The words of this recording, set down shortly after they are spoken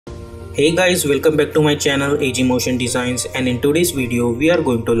Hey guys, welcome back to my channel AG Motion Designs, and in today's video we are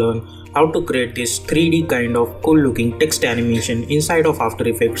going to learn how to create this 3D kind of cool looking text animation inside of After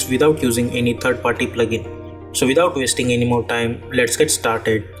Effects without using any third-party plugin. So without wasting any more time, let's get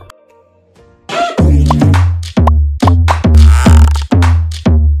started.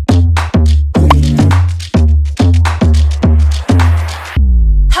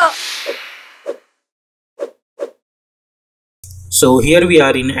 So here we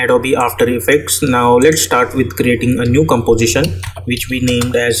are in Adobe After Effects. Now let's start with creating a new composition which we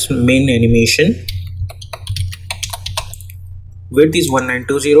named as main animation. Width is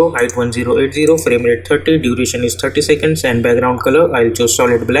 1920, height 1080, frame rate 30, duration is 30 seconds, and background color I'll choose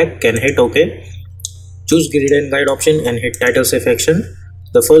solid black and hit OK. Choose grid and guide option and hit title section.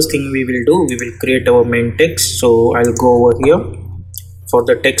 The first thing we will do, we will create our main text. So I'll go over here. For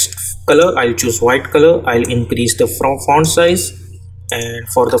the text color I'll choose white color. I'll increase the font size, and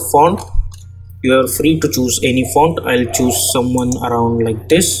for the font you are free to choose any font. I'll choose someone around like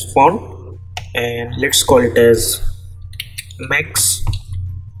this font, and let's call it as Max.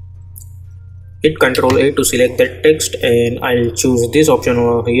 Hit Ctrl A to select that text, and I'll choose this option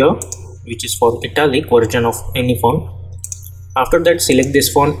over here which is for italic version of any font. After that, select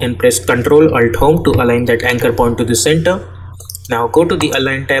this font and press Ctrl Alt Home to align that anchor point to the center. Now go to the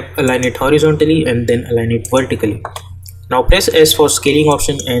Align tab, align it horizontally and then align it vertically. Now press S for scaling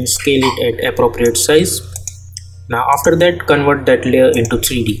option and scale it at appropriate size. Now after that, convert that layer into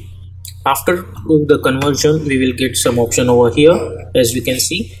 3D. After the conversion, we will get some option over here. As we can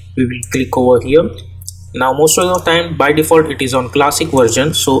see, we will click over here. Now most of the time by default it is on classic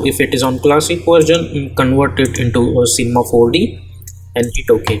version. So if it is on classic version, convert it into a Cinema 4D and hit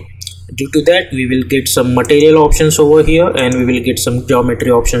OK. Due to that, we will get some material options over here and we will get some geometry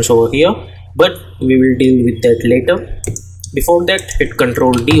options over here, but we will deal with that later. Before that, hit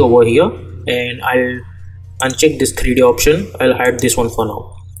Ctrl D over here and I'll uncheck this 3D option. I'll hide this one for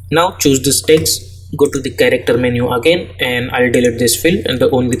now. Now choose this text, go to the character menu again, and I'll delete this fill, and the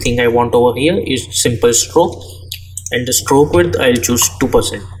only thing I want over here is simple stroke, and the stroke width I'll choose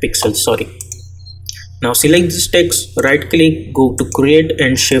 2% pixels. Now select this text, right click, go to create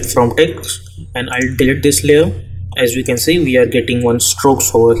and shape from text, and I'll delete this layer. As we can see, we are getting one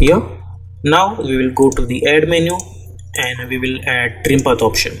strokes over here. Now we will go to the add menu and we will add trim path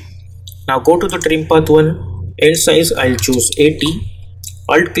option. Now go to the trim path one, end size I'll choose 80,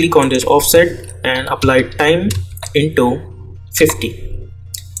 alt click on this offset and apply time into 50.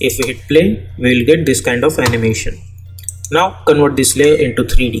 If we hit play, we will get this kind of animation. Now convert this layer into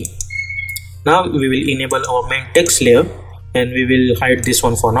 3D. Now we will enable our main text layer and we will hide this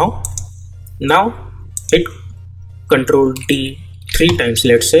one for now. Now hit Ctrl D 3 times,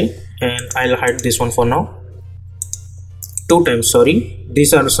 let's say, and I'll hide this one for now. 2 times, sorry.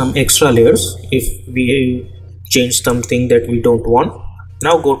 These are some extra layers if we change something that we don't want.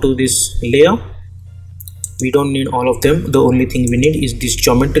 Now go to this layer. We don't need all of them. The only thing we need is this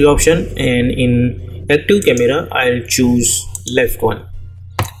geometry option, and in active camera I'll choose left one.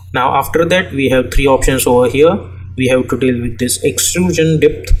 Now after that, we have 3 options over here. We have to deal with this extrusion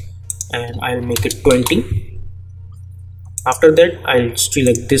depth, and I'll make it 20. After that, I'll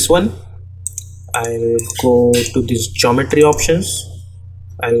select this one. I'll go to this geometry options.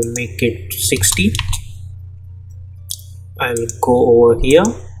 I'll make it 60. I'll go over here,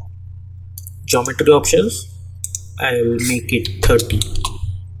 geometry options. I'll make it 30.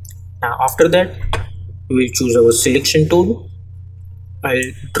 Now after that, we'll choose our selection tool.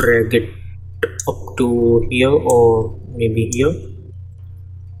 I'll drag it up to here or maybe here.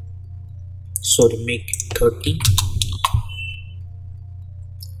 Sorry, make it 30.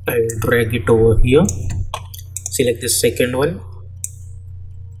 I'll drag it over here. Select the second one.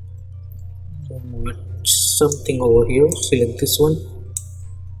 Move it something over here. Select this one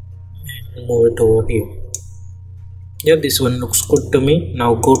and move it over here. Yeah, this one looks good to me.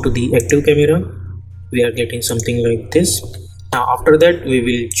 Now go to the active camera. We are getting something like this. Now after that, we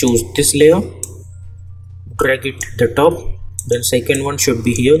will choose this layer, drag it to the top, then second one should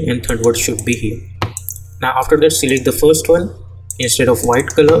be here and third one should be here. Now after that, select the first one. Instead of white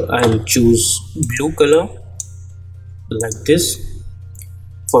color, I'll choose blue color like this.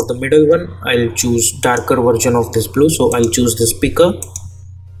 For the middle one, I'll choose darker version of this blue, so I'll choose this picker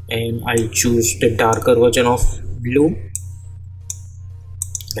and I'll choose the darker version of blue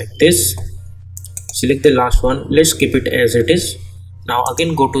like this. Select the last one. Let's keep it as it is. Now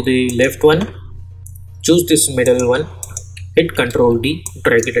again, go to the left one, choose this middle one, hit Ctrl D,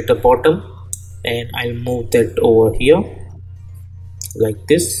 drag it at the bottom, and I'll move that over here like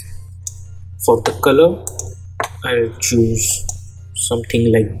this. For the color, I'll choose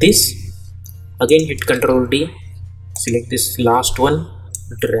something like this. Again hit Ctrl D, select this last one,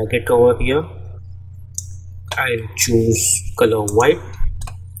 drag it over here. I'll choose color white.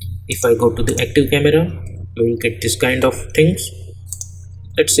 If I go to the active camera, we will get this kind of things.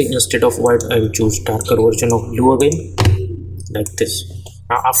 Let's say instead of white, I will choose darker version of blue again, like this.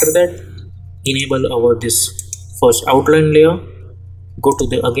 Now after that, enable our this first outline layer. Go to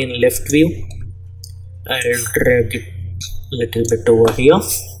the again left view. I'll drag it little bit over here.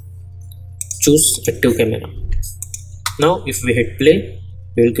 Choose active camera. Now if we hit play,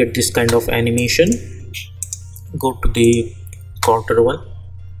 we will get this kind of animation. Go to the quarter one.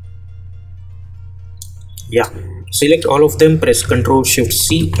 Yeah, select all of them, press Ctrl Shift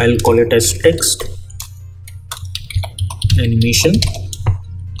C. I'll call it as text animation.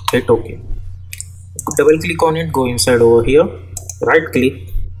 Hit OK. Double click on it, go inside over here, right click,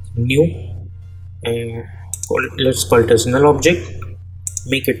 new, and let's call it as null object.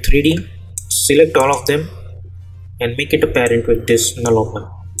 Make it 3D. Select all of them and make it a parent with this null one.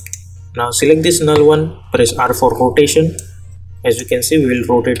 Now select this null one, press R for rotation. As you can see, we will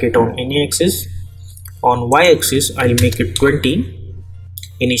rotate it on any axis. On Y axis, I'll make it 20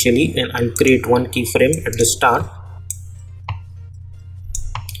 initially, and I'll create one keyframe at the start.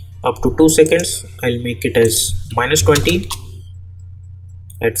 Up to 2 seconds, I'll make it as -20.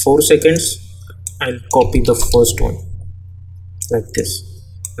 At 4 seconds, I'll copy the first one like this.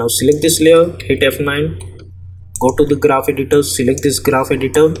 Now select this layer, hit F9, go to the graph editor, select this graph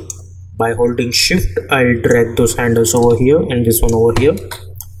editor. By holding shift, I'll drag those handles over here and this one over here,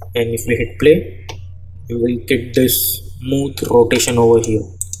 and if we hit play, you will get this smooth rotation over here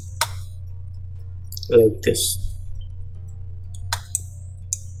like this.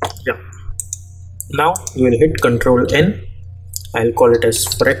 Yeah, now we will hit Ctrl N. I'll call it as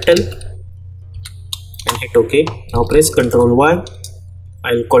fractal and hit OK. Now press Ctrl Y.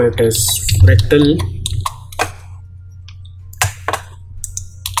 I'll call it as fractal.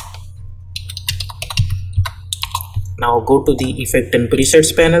 Now go to the effect and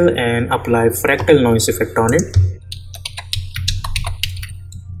presets panel and apply fractal noise effect on it,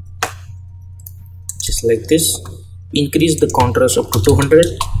 just like this. Increase the contrast up to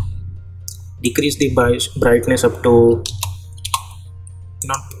 200, decrease the brightness up to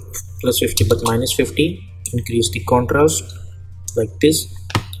not +50 but -50, increase the contrast like this.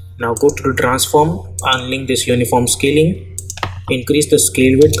 Now go to the transform, unlink this uniform scaling, increase the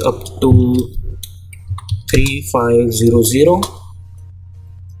scale width up to 3500,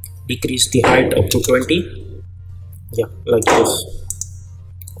 decrease the height up to 20, yeah, like this,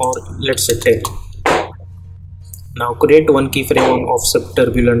 or let's say 10. Now create one keyframe on offset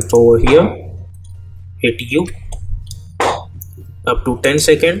turbulent over here, hit U, up to 10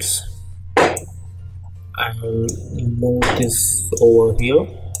 seconds. I'll move this over here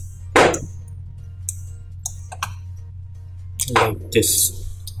like this.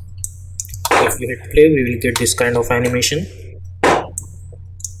 If we hit play, we will get this kind of animation.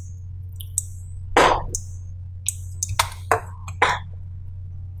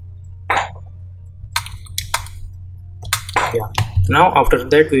 Yeah. Now after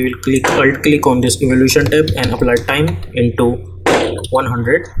that, we will alt click on this evolution tab and apply time into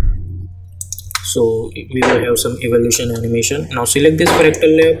 100. So we will have some evolution animation. Now select this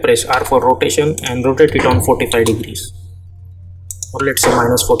fractal layer, press R for rotation and rotate it on 45 degrees, or let's say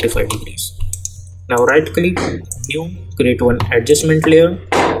 -45 degrees. Now right click, new, create one adjustment layer,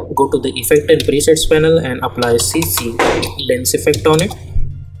 go to the effect and presets panel and apply CC lens effect on it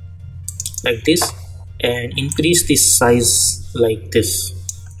like this, and increase the size like this.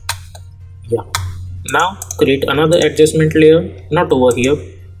 Yeah. Now create another adjustment layer, not over here,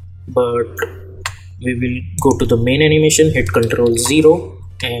 but we will go to the main animation, hit Ctrl 0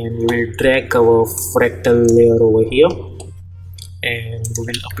 and we will drag our fractal layer over here and we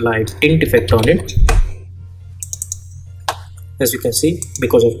will apply tint effect on it. As you can see,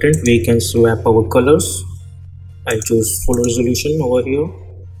 because of tint we can swap our colors. I'll choose full resolution over here,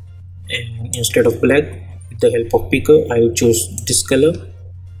 and instead of black, with the help of picker, I'll choose this color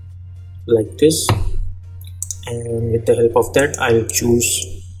like this, and with the help of that I'll choose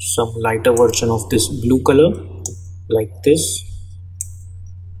some lighter version of this blue color like this,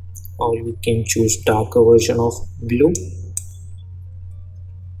 or we can choose darker version of blue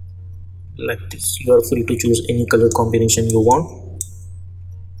like this. You are free to choose any color combination you want.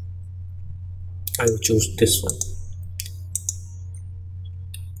 I will choose this one.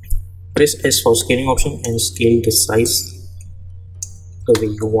 Press S for scaling option and scale the size the way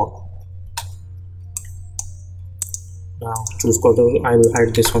you want. Now choose color. I will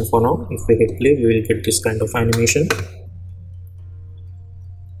hide this one for now. If we hit play, we will get this kind of animation.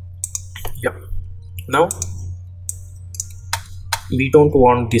 Yeah, now we don't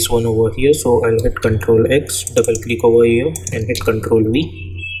want this one over here, so I'll hit Ctrl X, double click over here and hit Ctrl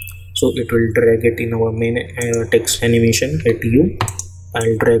V, so it will drag it in our main text animation. Hit U,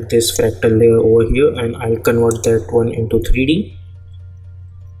 I'll drag this fractal layer over here and I'll convert that one into 3D.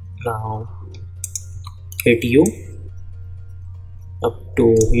 Now hit U up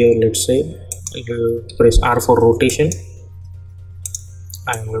to here, let's say, press R for rotation.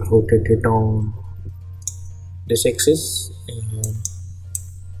 I will rotate it on this axis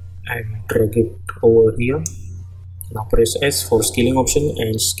and drag it over here. Now press S for scaling option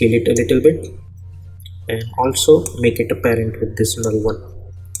and scale it a little bit, and also make it apparent with this null one.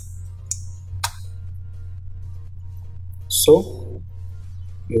 So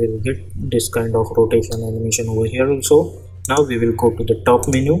you will get this kind of rotation animation over here also. Now we will go to the top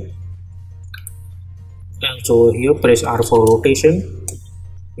menu, and so over here press R for rotation.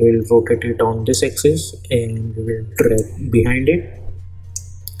 We will rotate it on this axis and we will drag behind it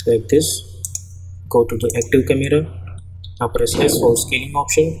like this. Go to the active camera. Now press S for scaling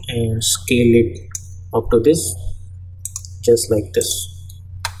option and scale it up to this, just like this.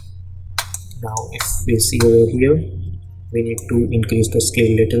 Now if we see over here, we need to increase the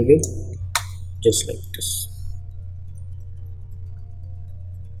scale little bit, just like this.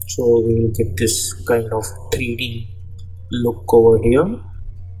 So we will get this kind of 3D look over here,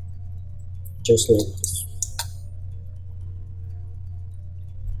 just like this.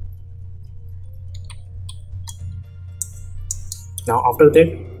 Now after that,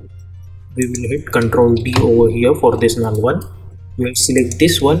 we will hit Ctrl D over here for this null one. We will select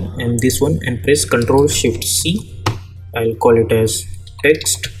this one and press Ctrl Shift C. I'll call it as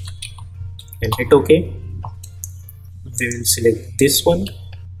text and hit OK. We will select this one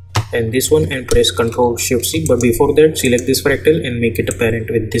and this one and press Ctrl Shift C, but before that select this fractal and make it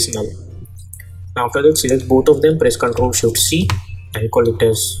apparent with this null. Now after that, select both of them, press Ctrl Shift C. I'll call it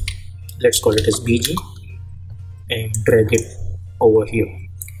as, let's call it as BG, and drag it over here.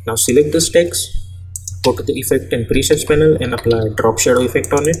 Now select this text, go to the effect and presets panel and apply drop shadow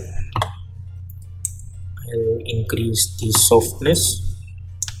effect on it. I'll increase the softness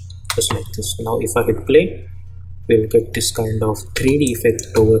just like this. Now if I hit play, we'll get this kind of 3D effect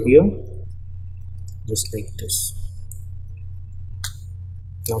over here, just like this.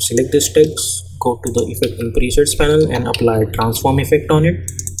 Now select this text, go to the effect and presets panel and apply transform effect on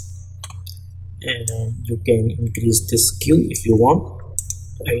it, and you can increase this Q if you want.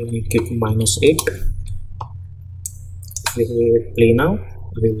 I'll make it -8. If we hit play now,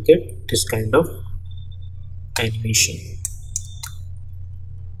 we'll get this kind of animation.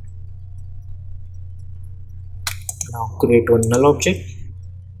 Now create one null object,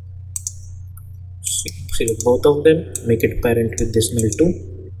 select both of them, make it parent with this null too.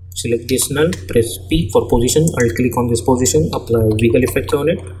 Select this null, press P for position, I'll click on this position, apply wiggle effect on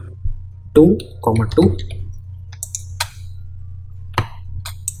it, 2, 2,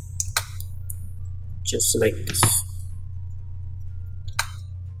 just like this.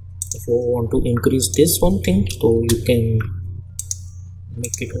 If you want to increase this one thing, so you can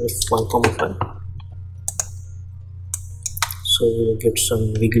make it as 5, 5. So we'll get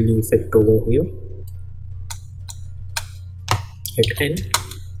some wiggly effect over here. Hit N.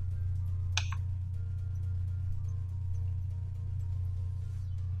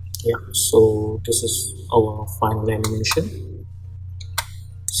 Yeah, so this is our final animation.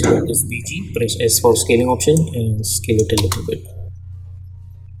 Select this BG, press S for scaling option and scale it a little bit.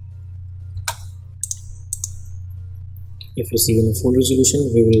 If you see in full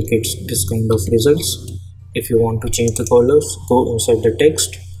resolution, we will get this kind of results. If you want to change the colors, go inside the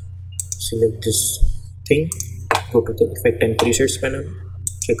text, select this thing, go to the effect and presets panel,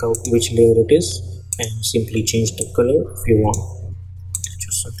 check out which layer it is and simply change the color if you want.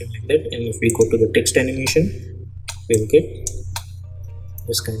 Just something like that. And if we go to the text animation, we'll get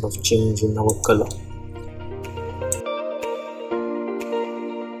this kind of change in our color.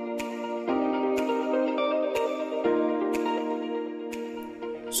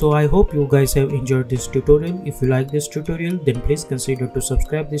 So I hope you guys have enjoyed this tutorial. If you like this tutorial, then please consider to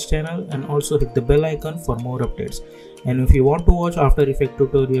subscribe this channel and also hit the bell icon for more updates. And if you want to watch After Effects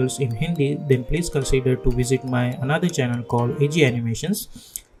tutorials in Hindi, then please consider to visit my another channel called AG Animations.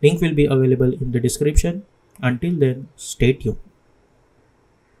 Link will be available in the description. Until then, stay tuned.